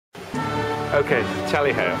Okay,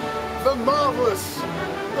 tally-ho. The marvellous,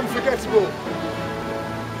 unforgettable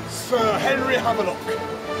Sir Henry Havelock.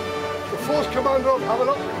 The 4th Commander of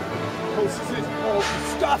Havelock consisted of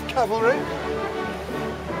staff cavalry,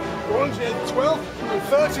 volunteered 12th and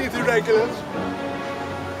 13th irregulars,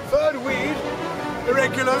 3rd Weed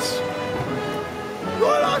irregulars,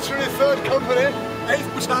 Royal Artillery 3rd Company,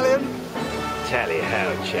 8th Battalion,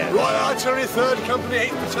 Tally-ho, Chet. Royal Artillery 3rd Company,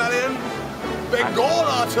 8th Battalion, Bengal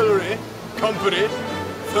Artillery Company,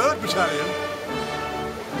 3rd Battalion,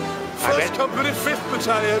 1st Company, 5th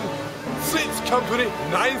Battalion, 6th Company,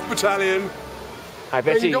 9th Battalion,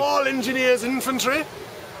 Bengal Engineers Infantry,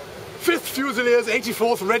 5th Fusiliers,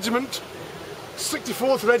 84th Regiment,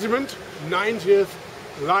 64th Regiment, 90th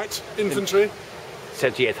Light Infantry,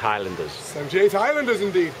 78th Highlanders. 78th Highlanders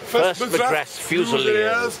indeed. 1st Madras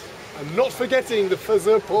Fusiliers, and not forgetting the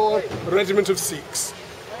Fazerpur Regiment of Sikhs.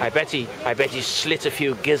 I bet he slit a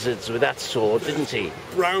few gizzards with that sword, didn't he?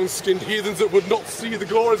 Brown-skinned heathens that would not see the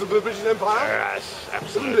glories of the British Empire. Yes,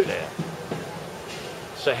 absolutely.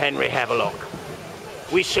 Sir Henry Havelock,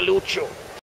 we salute you.